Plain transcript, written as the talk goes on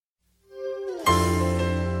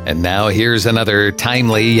And now here's another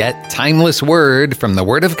timely yet timeless word from the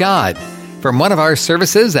Word of God from one of our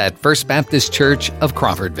services at First Baptist Church of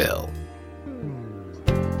Crawfordville.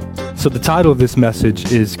 So the title of this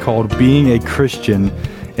message is called Being a Christian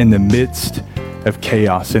in the Midst of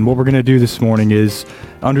Chaos. And what we're going to do this morning is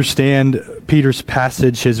understand Peter's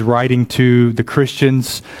passage, his writing to the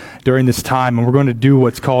Christians during this time. And we're going to do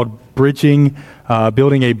what's called building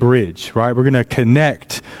a bridge, right? We're going to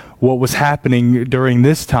connect what was happening during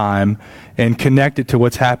this time and connect it to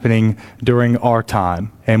what's happening during our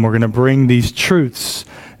time. And we're going to bring these truths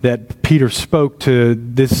that Peter spoke to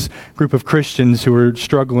this group of Christians who were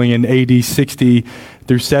struggling in AD 60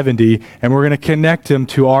 through 70, and we're going to connect them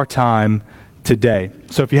to our time today.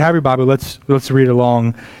 So if you have your Bible, let's read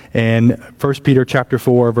along in 1 Peter chapter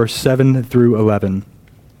 4, verse 7 through 11.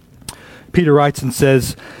 Peter writes and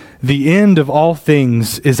says, "The end of all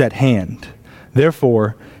things is at hand.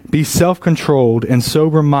 Therefore, be self-controlled and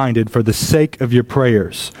sober-minded for the sake of your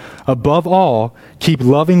prayers. Above all, keep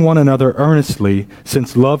loving one another earnestly,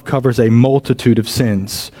 since love covers a multitude of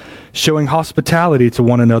sins, showing hospitality to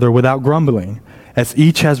one another without grumbling. As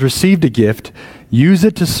each has received a gift, use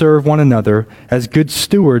it to serve one another as good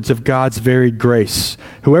stewards of God's varied grace.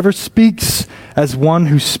 Whoever speaks as one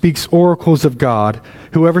who speaks oracles of God,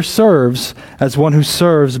 whoever serves as one who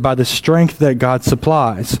serves by the strength that God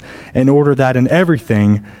supplies, in order that in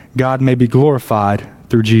everything God may be glorified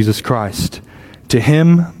through Jesus Christ. To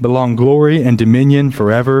him belong glory and dominion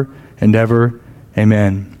forever and ever.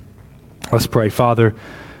 Amen." Let's pray. Father,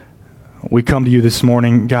 we come to you this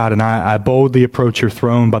morning, God, and I boldly approach your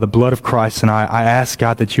throne by the blood of Christ, and I ask,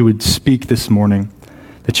 God, that you would speak this morning,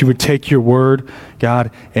 that you would take your word,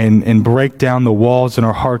 God, and break down the walls in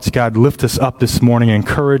our hearts. God, lift us up this morning,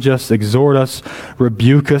 encourage us, exhort us,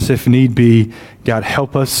 rebuke us if need be. God,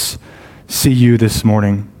 help us see you this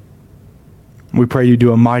morning. We pray you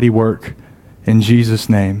do a mighty work in Jesus'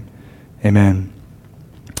 name. Amen.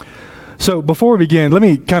 So before we begin, let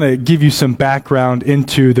me kind of give you some background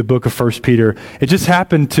into the book of 1 Peter. It just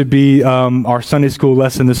happened to be our Sunday school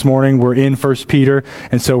lesson this morning. We're in 1 Peter,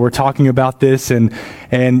 and so we're talking about this. And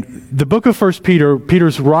the book of 1 Peter,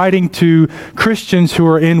 Peter's writing to Christians who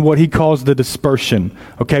are in what he calls the dispersion.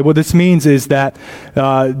 Okay, what this means is that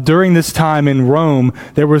during this time in Rome,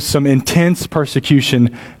 there was some intense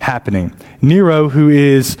persecution happening. Nero, who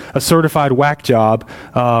is a certified whack job,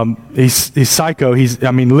 he's psycho.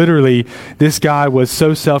 Literally, this guy was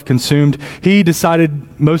so self-consumed. He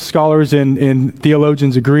decided, most scholars and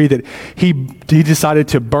theologians agree, that he decided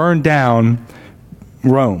to burn down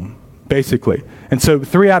Rome, basically. And so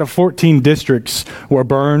 3 out of 14 districts were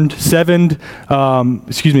burned. 3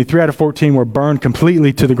 out of 14 were burned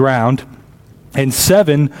completely to the ground. And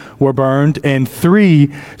 7 were burned, and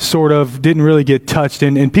 3 sort of didn't really get touched.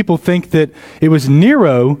 And people think that it was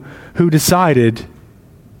Nero who decided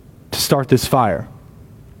to start this fire.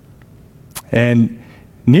 And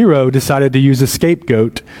Nero decided to use a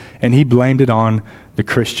scapegoat, and he blamed it on the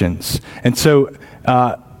Christians. And so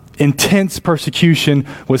intense persecution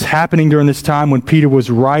was happening during this time when Peter was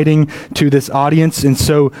writing to this audience. And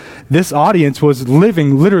so this audience was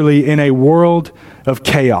living literally in a world of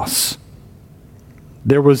chaos.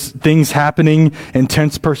 There was things happening,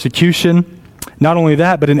 intense persecution. Not only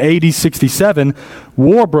that, but in AD 67,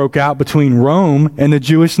 war broke out between Rome and the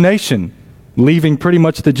Jewish nation, leaving pretty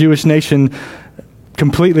much the Jewish nation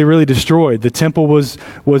completely really destroyed. The temple was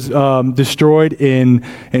destroyed in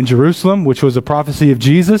Jerusalem, which was a prophecy of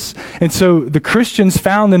Jesus. And so the Christians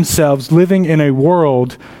found themselves living in a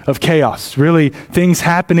world of chaos, really things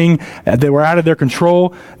happening that were out of their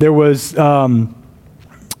control. There was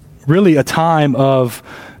really a time of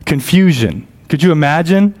confusion. Could you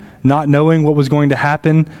imagine not knowing what was going to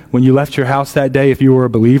happen when you left your house that day if you were a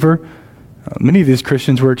believer? Many of these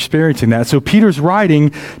Christians were experiencing that. So Peter's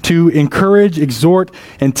writing to encourage, exhort,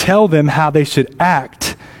 and tell them how they should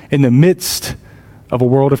act in the midst of a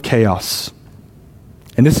world of chaos.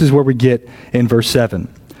 And this is where we get in verse 7.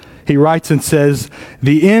 He writes and says,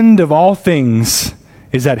 "The end of all things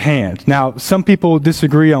is at hand." Now, some people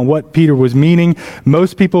disagree on what Peter was meaning.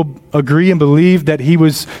 Most people agree and believe that he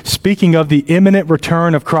was speaking of the imminent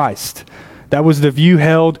return of Christ. That was the view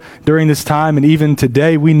held during this time, and even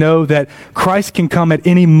today we know that Christ can come at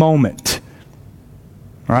any moment.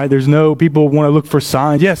 All right, people want to look for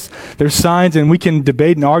signs. Yes, there's signs, and we can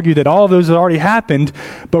debate and argue that all of those have already happened,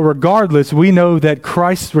 but regardless, we know that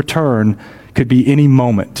Christ's return could be any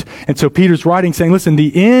moment. And so Peter's writing saying, listen,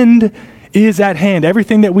 the end is at hand.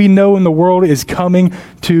 Everything that we know in the world is coming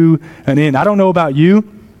to an end. I don't know about you,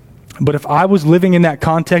 but if I was living in that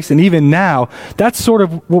context, and even now, that's sort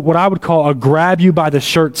of what I would call a grab you by the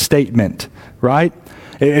shirt statement, right?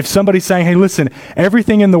 If somebody's saying, hey, listen,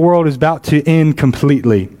 everything in the world is about to end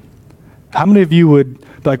completely, how many of you would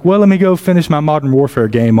be like, well, let me go finish my Modern Warfare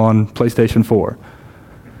game on PlayStation 4?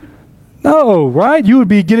 No, right? You would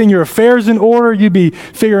be getting your affairs in order. You'd be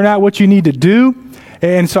figuring out what you need to do.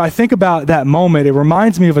 And so I think about that moment. It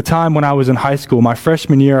reminds me of a time when I was in high school. My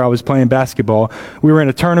freshman year, I was playing basketball. We were in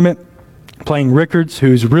a tournament playing Rickards,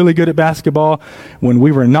 who's really good at basketball, when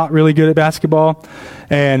we were not really good at basketball.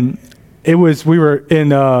 And we were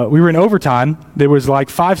in overtime. There was like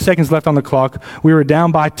 5 seconds left on the clock. We were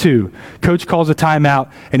down by 2. Coach calls a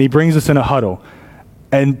timeout, and he brings us in a huddle.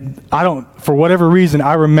 And for whatever reason,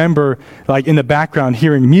 I remember like in the background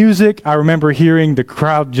hearing music. I remember hearing the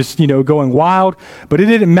crowd just, going wild. But it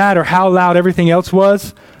didn't matter how loud everything else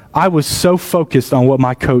was. I was so focused on what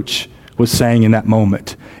my coach was saying in that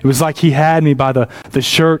moment. It was like he had me by the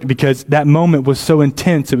shirt, because that moment was so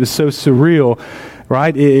intense. It was so surreal,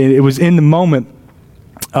 right? It was in the moment.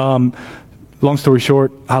 Long story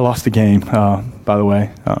short, I lost the game, by the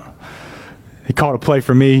way. He called a play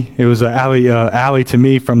for me. It was an alley to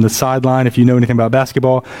me from the sideline, if you know anything about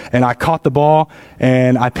basketball. And I caught the ball,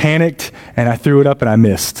 and I panicked, and I threw it up, and I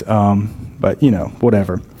missed. But,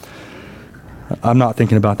 whatever. I'm not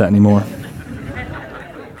thinking about that anymore.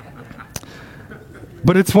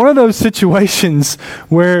 But it's one of those situations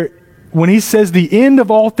where when he says the end of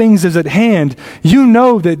all things is at hand, you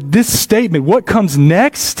know that this statement, what comes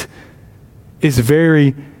next, is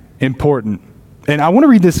very important. And I want to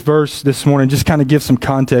read this verse this morning, just kind of give some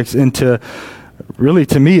context into, really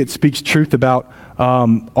to me, it speaks truth about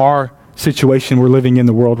our situation we're living in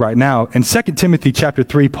the world right now. In 2 Timothy chapter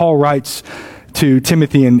 3, Paul writes to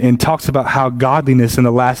Timothy and talks about how godliness in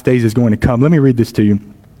the last days is going to come. Let me read this to you.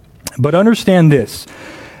 But understand this,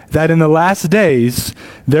 that in the last days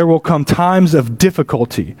there will come times of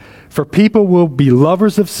difficulty, for people will be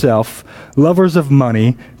lovers of self, lovers of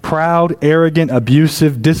money, proud, arrogant,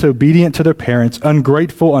 abusive, disobedient to their parents,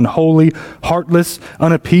 ungrateful, unholy, heartless,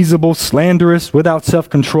 unappeasable, slanderous, without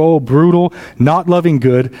self-control, brutal, not loving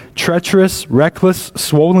good, treacherous, reckless,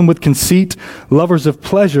 swollen with conceit, lovers of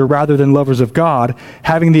pleasure rather than lovers of God,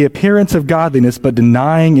 having the appearance of godliness but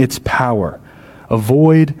denying its power.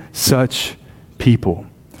 Avoid such people.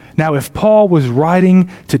 Now, if Paul was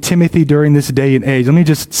writing to Timothy during this day and age, let me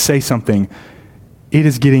just say something. It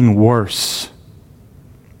is getting worse.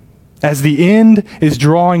 As the end is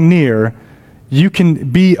drawing near, you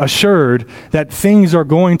can be assured that things are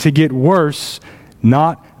going to get worse,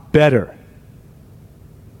 not better.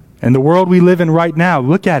 And the world we live in right now,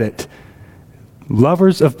 look at it.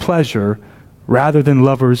 Lovers of pleasure rather than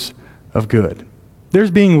lovers of good. There's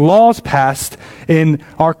being laws passed in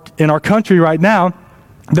our country right now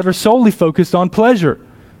that are solely focused on pleasure,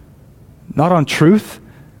 not on truth.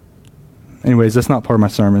 Anyways, that's not part of my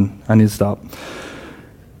sermon. I need to stop.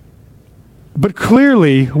 But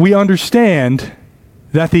clearly, we understand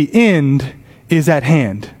that the end is at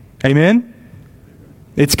hand. Amen?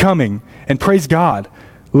 It's coming. And praise God.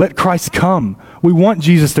 Let Christ come. We want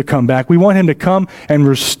Jesus to come back. We want him to come and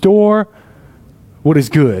restore what is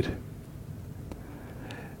good.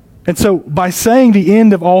 And so by saying the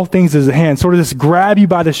end of all things is at hand, sort of this grab you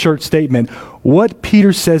by the shirt statement, what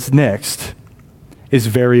Peter says next is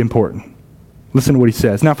very important. Listen to what he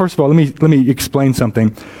says. Now, first of all, let me explain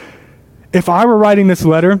something. If I were writing this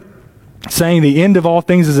letter saying the end of all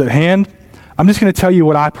things is at hand, I'm just going to tell you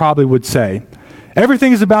what I probably would say.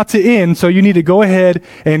 Everything is about to end, so you need to go ahead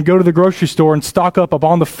and go to the grocery store and stock up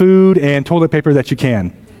on the food and toilet paper that you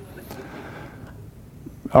can.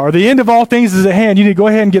 Or the end of all things is at hand. You need to go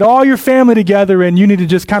ahead and get all your family together, and you need to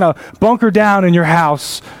just kind of bunker down in your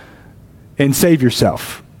house and save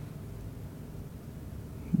yourself.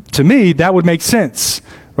 To me, that would make sense,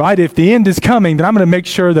 right? If the end is coming, then I'm going to make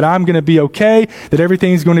sure that I'm going to be okay, that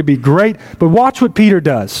everything's going to be great. But watch what Peter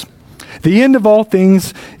does. The end of all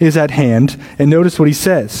things is at hand, and notice what he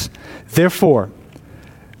says. Therefore,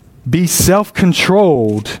 be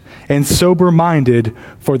self-controlled and sober-minded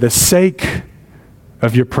for the sake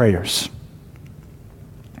of your prayers.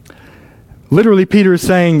 Literally, Peter is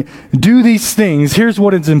saying, do these things. Here's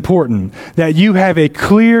what is important, that you have a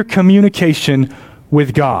clear communication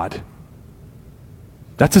with God.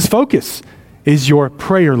 That's his focus, is your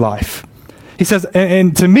prayer life. He says,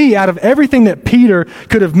 and to me, out of everything that Peter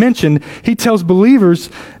could have mentioned, he tells believers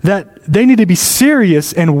that they need to be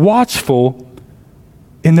serious and watchful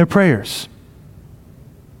in their prayers.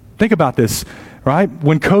 Think about this, right?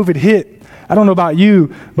 When COVID hit, I don't know about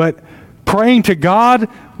you, but praying to God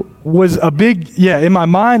was a big, in my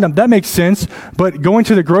mind, that makes sense. But going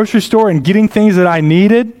to the grocery store and getting things that I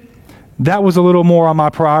needed, that was a little more on my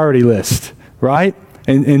priority list, right?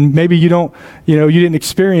 And maybe you didn't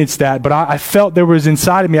experience that, but I felt there was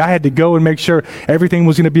inside of me, I had to go and make sure everything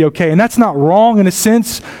was going to be okay. And that's not wrong in a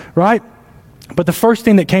sense, right? But the first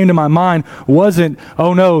thing that came to my mind wasn't,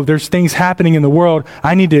 oh no, there's things happening in the world.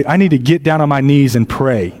 I need to get down on my knees and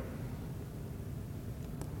pray.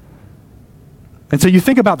 And so you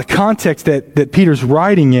think about the context that Peter's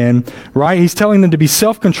writing in, right? He's telling them to be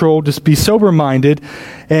self-controlled, just be sober-minded.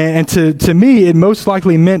 And to me, it most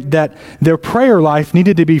likely meant that their prayer life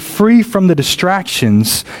needed to be free from the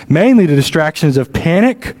distractions, mainly the distractions of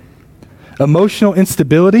panic, emotional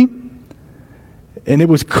instability. And it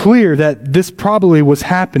was clear that this probably was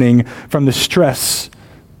happening from the stress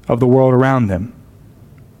of the world around them.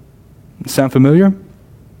 Sound familiar?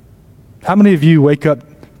 How many of you wake up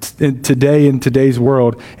today in today's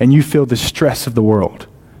world and you feel the stress of the world?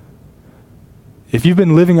 If you've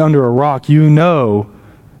been living under a rock, you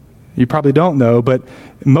probably don't know, but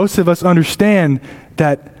most of us understand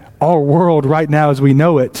that our world right now as we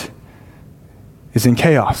know it is in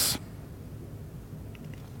chaos.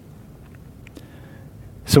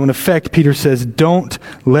 So in effect, Peter says, don't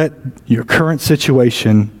let your current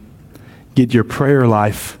situation get your prayer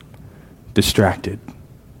life distracted.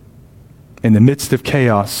 In the midst of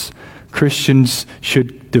chaos, Christians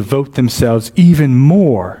should devote themselves even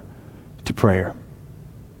more to prayer.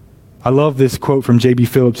 I love this quote from J.B.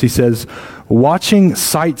 Phillips. He says, watching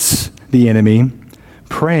sights the enemy,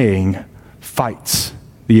 praying fights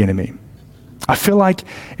the enemy. I feel like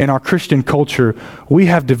in our Christian culture, we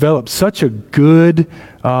have developed such a good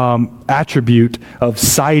attribute of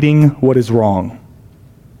citing what is wrong,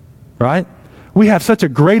 right? We have such a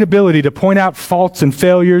great ability to point out faults and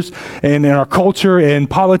failures in our culture and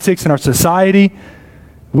politics and our society.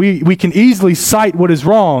 We can easily cite what is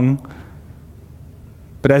wrong,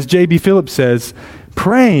 but as J.B. Phillips says,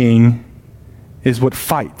 praying is what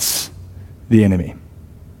fights the enemy.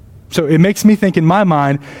 So it makes me think in my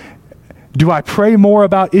mind, do I pray more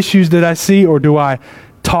about issues that I see, or do I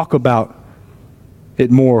talk about it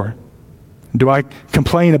more? Do I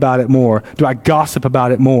complain about it more? Do I gossip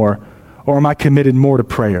about it more? Or am I committed more to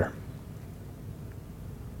prayer?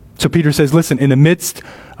 So Peter says, listen, in the midst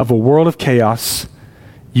of a world of chaos,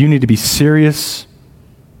 you need to be serious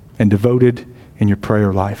and devoted in your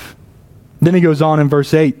prayer life. Then he goes on in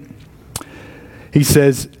verse 8. He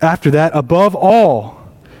says, after that, above all,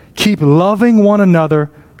 keep loving one another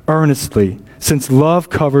earnestly, since love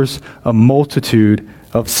covers a multitude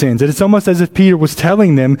of sins. And it's almost as if Peter was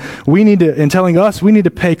telling them, telling us, we need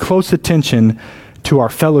to pay close attention to our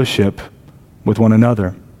fellowship with one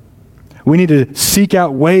another. We need to seek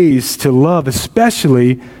out ways to love,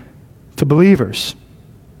 especially to believers.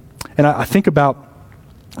 And I think about,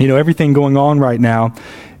 everything going on right now,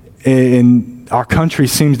 and our country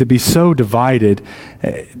seems to be so divided.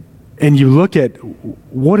 And you look at,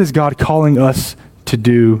 what is God calling us to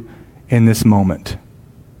do in this moment?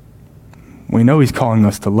 We know He's calling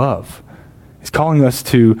us to love. He's calling us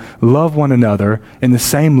to love one another in the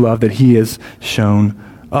same love that He has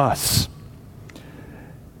shown us.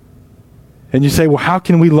 And you say, well, how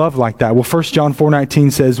can we love like that? Well, 1 John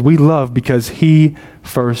 4:19 says, we love because He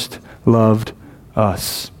first loved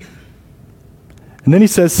us. And then he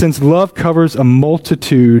says, since love covers a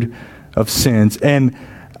multitude of sins. And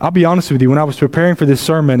I'll be honest with you, when I was preparing for this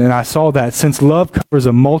sermon and I saw that, since love covers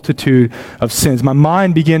a multitude of sins, my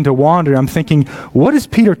mind began to wander. I'm thinking, what is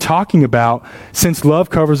Peter talking about, since love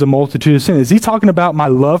covers a multitude of sins? Is he talking about my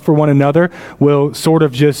love for one another will sort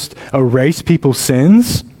of just erase people's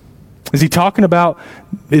sins? Is he talking about,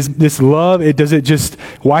 is this love, does it just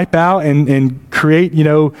wipe out and create,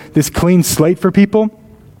 this clean slate for people?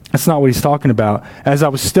 That's not what he's talking about. As I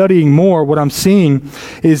was studying more, what I'm seeing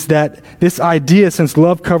is that this idea, since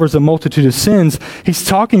love covers a multitude of sins, he's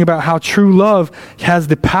talking about how true love has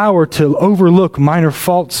the power to overlook minor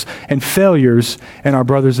faults and failures in our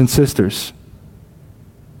brothers and sisters.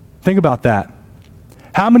 Think about that.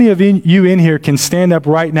 How many of you in here can stand up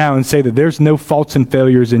right now and say that there's no faults and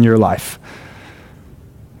failures in your life?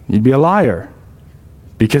 You'd be a liar,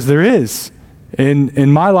 because there is.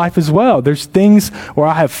 In my life as well. There's things where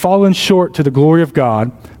I have fallen short to the glory of God,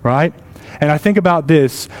 right? And I think about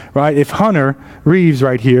this, right? If Hunter Reeves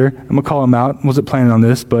right here, I'm going to call him out. Wasn't planning on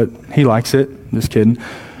this, but he likes it. Just kidding.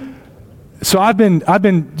 So I've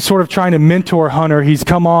been sort of trying to mentor Hunter. He's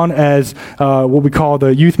come on as what we call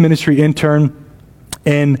the youth ministry intern.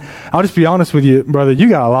 And I'll just be honest with you, brother, you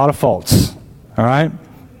got a lot of faults, all right?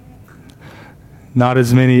 Not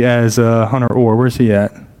as many as Hunter Orr. Where's he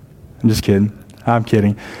at? I'm just kidding. I'm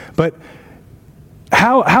kidding. But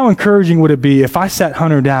how encouraging would it be if I sat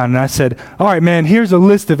Hunter down and I said, all right, man, here's a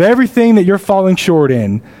list of everything that you're falling short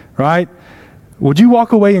in, right? would you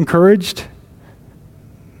walk away encouraged?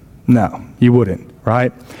 No, you wouldn't,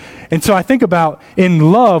 right? And so I think about,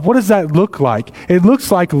 in love, what does that look like? It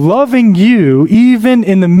looks like loving you even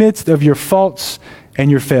in the midst of your faults and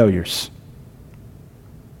your failures.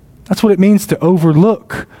 That's what it means to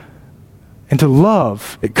overlook and to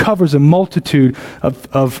love. It covers a multitude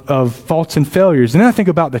of faults and failures. And then I think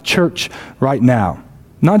about the church right now.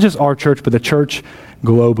 Not just our church, but the church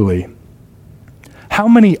globally. How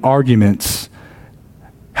many arguments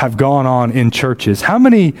have gone on in churches? How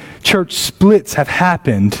many church splits have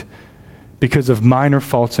happened because of minor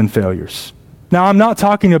faults and failures? Now, I'm not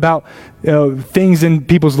talking about things in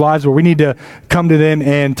people's lives where we need to come to them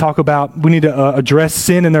and talk about, we need to address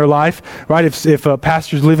sin in their life, right? If a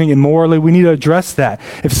pastor's living immorally, we need to address that.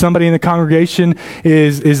 If somebody in the congregation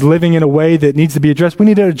is living in a way that needs to be addressed, we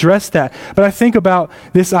need to address that. But I think about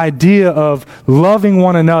this idea of loving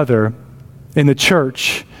one another in the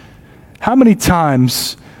church. How many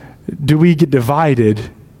times do we get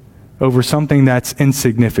divided over something that's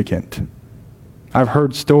insignificant? I've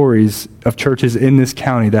heard stories of churches in this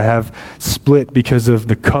county that have split because of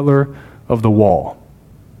the color of the wall.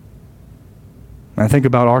 And I think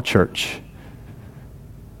about our church.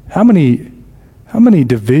 How many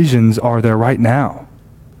divisions are there right now?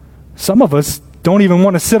 Some of us don't even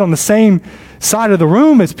want to sit on the same side of the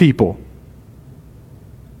room as people.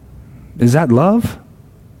 Is that love?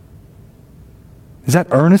 Is that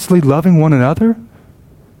earnestly loving one another?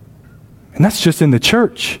 And that's just in the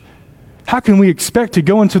church. How can we expect to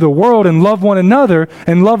go into the world and love one another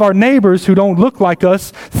and love our neighbors who don't look like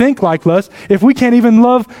us, think like us, if we can't even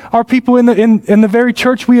love our people in the very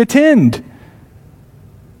church we attend?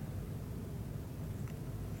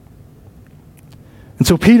 And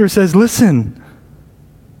so Peter says, listen,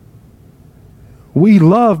 we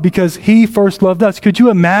love because he first loved us. Could you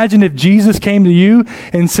imagine if Jesus came to you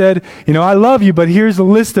and said, I love you, but here's a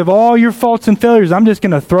list of all your faults and failures. I'm just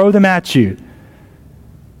going to throw them at you.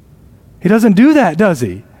 He doesn't do that, does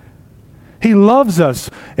he? He loves us.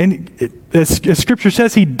 And as Scripture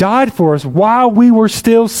says, he died for us while we were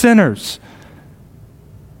still sinners.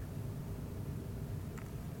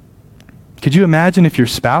 Could you imagine if your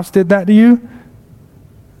spouse did that to you?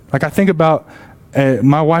 Like I think about,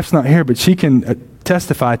 my wife's not here, but she can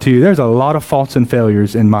testify to you, there's a lot of faults and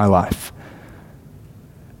failures in my life.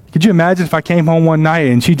 Could you imagine if I came home one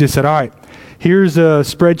night and she just said, all right, here's a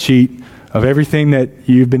spreadsheet of everything that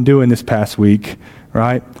you've been doing this past week,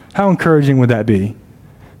 right? How encouraging would that be?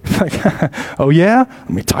 Like, oh yeah? Let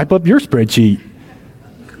me type up your spreadsheet.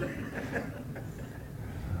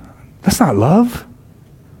 That's not love.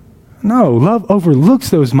 No, love overlooks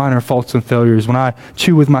those minor faults and failures when I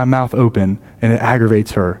chew with my mouth open and it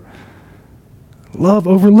aggravates her. Love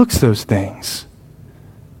overlooks those things.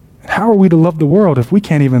 How are we to love the world if we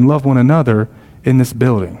can't even love one another in this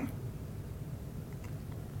building?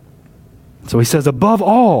 So he says, above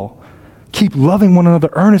all, keep loving one another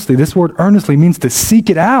earnestly. This word earnestly means to seek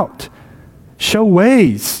it out. Show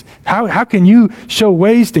ways. How can you show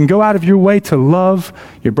ways and go out of your way to love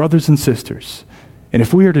your brothers and sisters? And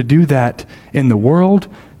if we are to do that in the world,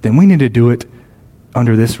 then we need to do it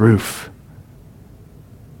under this roof.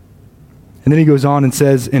 And then he goes on and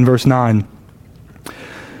says in verse 9,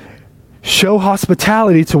 show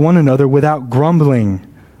hospitality to one another without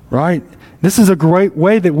grumbling, right? This is a great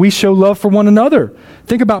way that we show love for one another.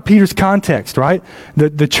 Think about Peter's context, right?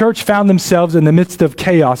 The church found themselves in the midst of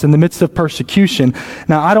chaos, in the midst of persecution.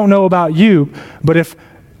 Now, I don't know about you, but if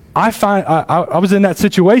I was in that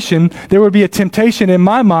situation, there would be a temptation in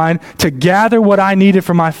my mind to gather what I needed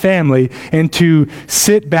for my family and to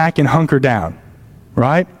sit back and hunker down,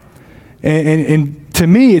 right? And to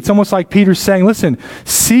me, it's almost like Peter's saying, listen,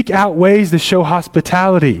 seek out ways to show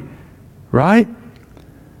hospitality, right?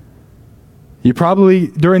 You probably,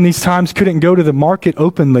 during these times, couldn't go to the market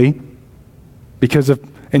openly because of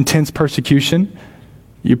intense persecution.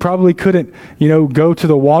 You probably couldn't, go to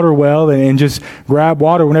the water well and just grab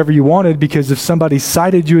water whenever you wanted because if somebody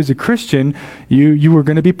cited you as a Christian, you were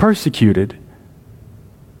going to be persecuted.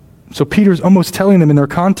 So Peter's almost telling them in their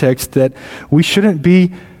context that we shouldn't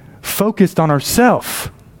be focused on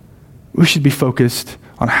ourselves. We should be focused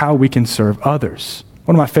on how we can serve others.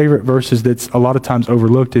 One of my favorite verses that's a lot of times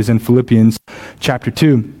overlooked is in Philippians chapter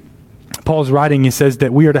 2. Paul's writing, he says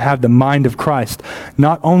that we are to have the mind of Christ,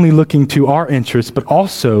 not only looking to our interests, but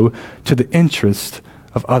also to the interest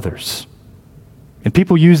of others. And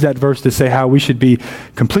people use that verse to say how we should be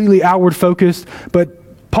completely outward focused, but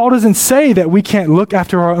Paul doesn't say that we can't look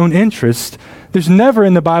after our own interests. There's never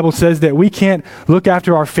in the Bible says that we can't look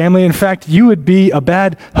after our family. In fact, you would be a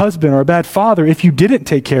bad husband or a bad father if you didn't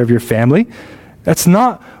take care of your family. That's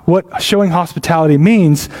not what showing hospitality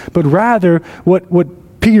means, but rather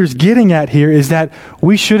what Peter's getting at here is that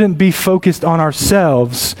we shouldn't be focused on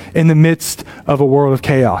ourselves in the midst of a world of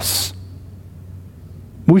chaos.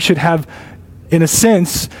 We should have, in a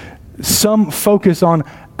sense, some focus on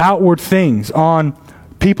outward things, on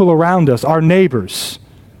people around us, our neighbors,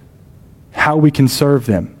 how we can serve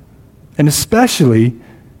them, and especially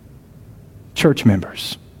church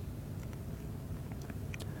members.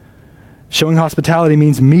 Showing hospitality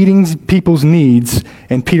means meeting people's needs,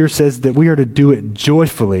 and Peter says that we are to do it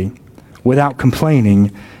joyfully, without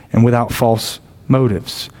complaining, and without false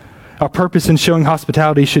motives. Our purpose in showing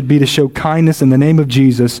hospitality should be to show kindness in the name of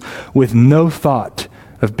Jesus with no thought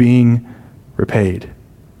of being repaid.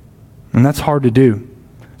 And that's hard to do,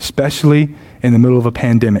 especially in the middle of a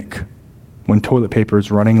pandemic when toilet paper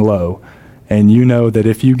is running low, and you know that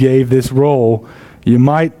if you gave this roll, you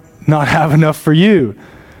might not have enough for you.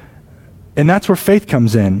 And that's where faith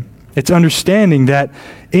comes in. It's understanding that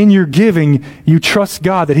in your giving, you trust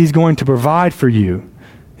God that He's going to provide for you.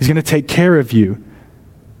 He's going to take care of you.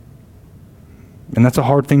 And that's a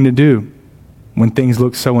hard thing to do when things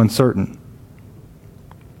look so uncertain.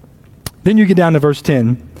 Then you get down to verse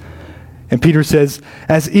 10, and Peter says,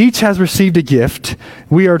 as each has received a gift,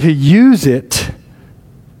 we are to use it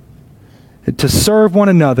to serve one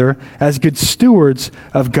another as good stewards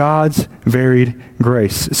of God's varied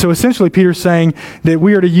grace. So essentially, Peter's saying that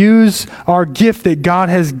we are to use our gift that God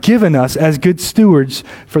has given us as good stewards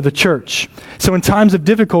for the church. So in times of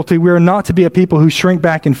difficulty, we are not to be a people who shrink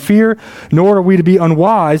back in fear, nor are we to be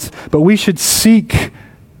unwise, but we should seek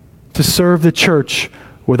to serve the church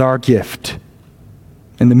with our gift.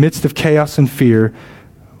 In the midst of chaos and fear,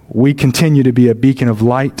 we continue to be a beacon of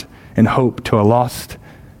light and hope to a lost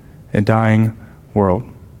and dying world.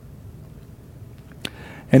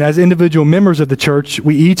 And as individual members of the church,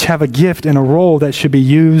 we each have a gift and a role that should be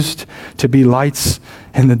used to be lights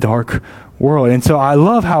in the dark world. And so I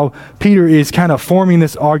love how Peter is kind of forming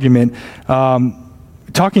this argument,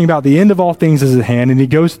 talking about the end of all things is at hand, and he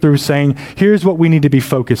goes through saying, here's what we need to be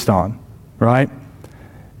focused on, right?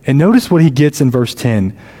 And notice what he gets in verse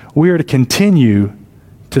 10. We are to continue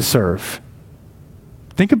to serve.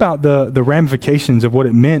 Think about the ramifications of what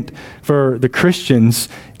it meant for the Christians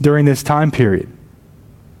during this time period.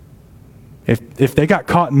 If they got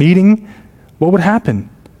caught meeting, what would happen?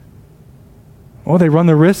 Well, they run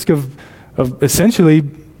the risk of essentially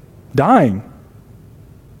dying.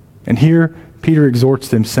 And here Peter exhorts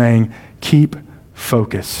them saying, keep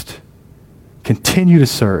focused. Continue to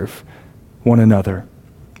serve one another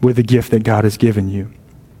with the gift that God has given you.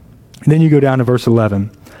 And then you go down to verse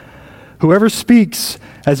 11. Whoever speaks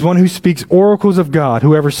as one who speaks oracles of God,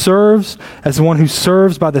 whoever serves as one who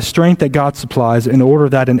serves by the strength that God supplies, in order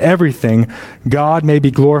that in everything God may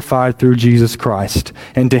be glorified through Jesus Christ.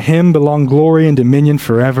 And to Him belong glory and dominion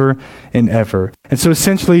forever and ever. And so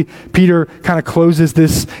essentially, Peter kind of closes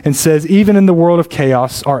this and says, even in the world of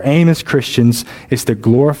chaos, our aim as Christians is to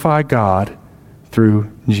glorify God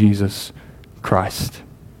through Jesus Christ.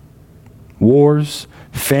 Wars,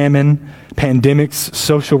 famine, pandemics,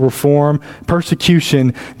 social reform,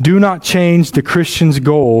 persecution do not change the Christian's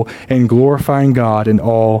goal in glorifying God in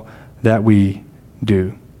all that we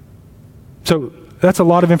do. So that's a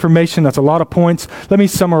lot of information. That's a lot of points. Let me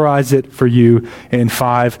summarize it for you in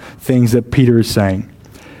 5 things that Peter is saying.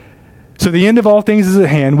 So the end of all things is at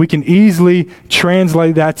hand. We can easily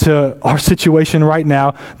translate that to our situation right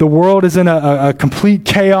now. The world is in a complete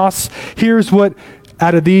chaos. Here's what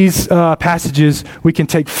out of these passages, we can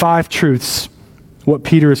take 5 truths, what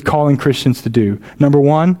Peter is calling Christians to do. Number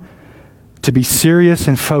 1, to be serious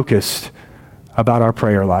and focused about our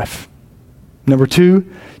prayer life. Number 2,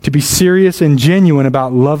 to be serious and genuine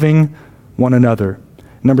about loving one another.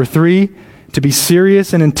 Number 3, to be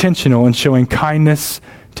serious and intentional in showing kindness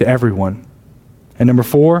to everyone. And number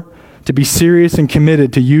 4, to be serious and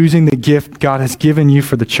committed to using the gift God has given you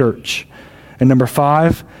for the church. And number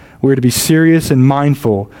 5, we're to be serious and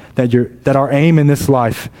mindful that our aim in this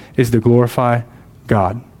life is to glorify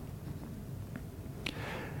God.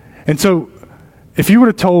 And so, if you would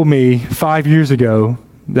have told me 5 years ago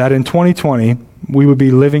that in 2020 we would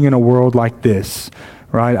be living in a world like this,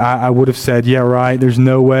 right? I would have said, yeah, right, there's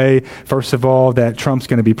no way, first of all, that Trump's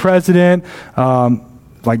going to be president.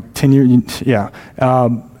 Like 10 years, yeah.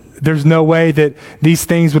 There's no way that these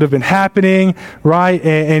things would have been happening, right?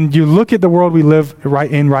 And you look at the world we live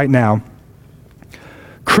in right now.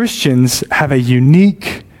 Christians have a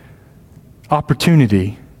unique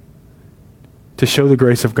opportunity to show the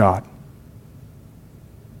grace of God.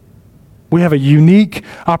 We have a unique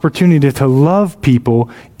opportunity to love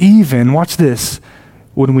people even, watch this,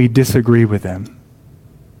 when we disagree with them.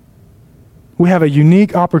 We have a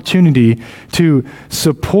unique opportunity to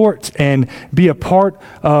support and be a part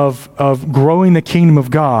of growing the kingdom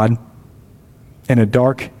of God in a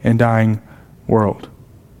dark and dying world.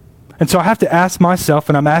 And so I have to ask myself,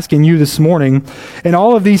 and I'm asking you this morning, in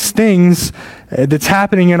all of these things that's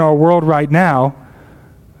happening in our world right now,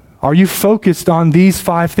 are you focused on these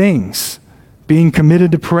 5 things? Being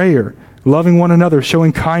committed to prayer, loving one another,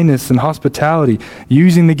 showing kindness and hospitality,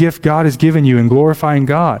 using the gift God has given you, and glorifying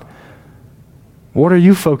God. What are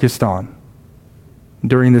you focused on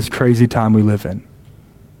during this crazy time we live in?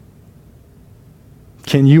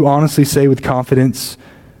 Can you honestly say with confidence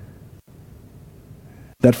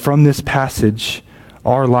that from this passage,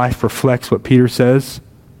 our life reflects what Peter says?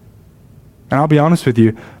 And I'll be honest with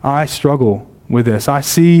you, I struggle with this. I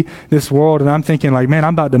see this world and I'm thinking like, man,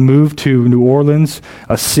 I'm about to move to New Orleans,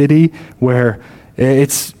 a city where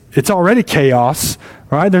it's already chaos,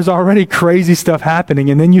 right? There's already crazy stuff happening.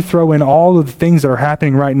 And then you throw in all of the things that are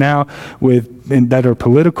happening right now that are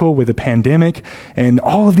political, with a pandemic and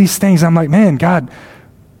all of these things. I'm like, man, God,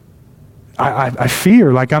 I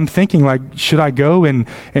fear, like I'm thinking like, should I go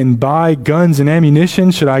and buy guns and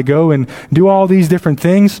ammunition? Should I go and do all these different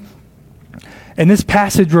things? And this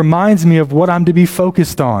passage reminds me of what I'm to be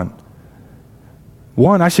focused on.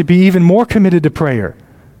 One, I should be even more committed to prayer.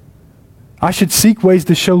 I should seek ways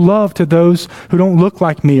to show love to those who don't look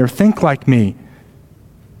like me or think like me.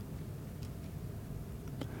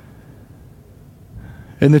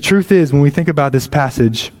 And the truth is, when we think about this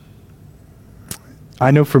passage, I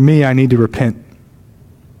know for me, I need to repent.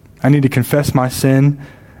 I need to confess my sin.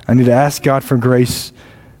 I need to ask God for grace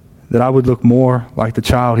that I would look more like the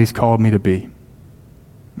child He's called me to be.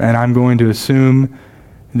 And I'm going to assume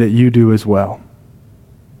that you do as well.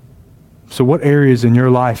 So what areas in your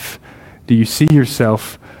life do you see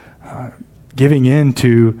yourself giving in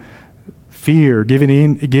to fear, giving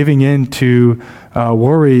in to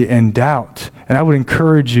worry and doubt? And I would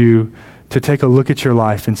encourage you to take a look at your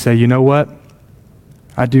life and say, you know what?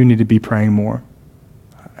 I do need to be praying more.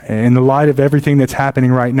 In the light of everything that's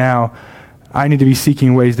happening right now, I need to be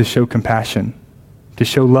seeking ways to show compassion, to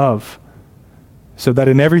show love, so that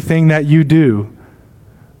in everything that you do,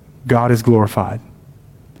 God is glorified.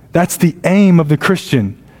 That's the aim of the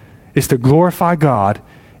Christian, is to glorify God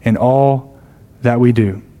in all that we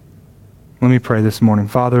do. Let me pray this morning.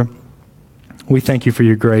 Father, we thank you for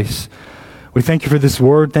your grace. We thank you for this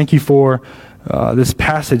word. Thank you for this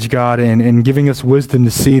passage, God, and giving us wisdom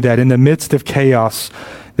to see that in the midst of chaos,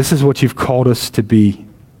 this is what you've called us to be.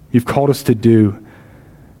 You've called us to do.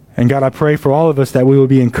 And God, I pray for all of us that we will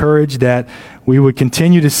be encouraged, that we would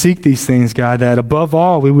continue to seek these things, God, that above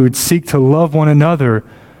all, we would seek to love one another,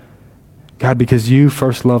 God, because you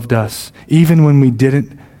first loved us, even when we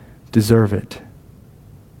didn't deserve it.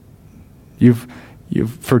 You've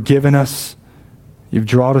forgiven us. You've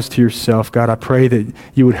drawn us to yourself. God, I pray that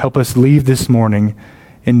you would help us leave this morning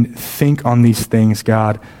and think on these things,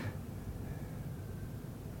 God.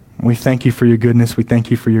 We thank you for your goodness. We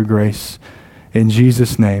thank you for your grace. In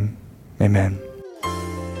Jesus' name, amen.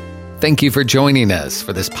 Thank you for joining us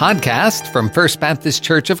for this podcast from First Baptist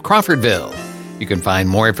Church of Crawfordville. You can find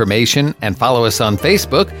more information and follow us on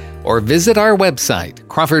Facebook or visit our website,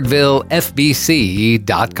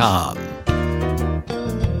 crawfordvillefbc.com.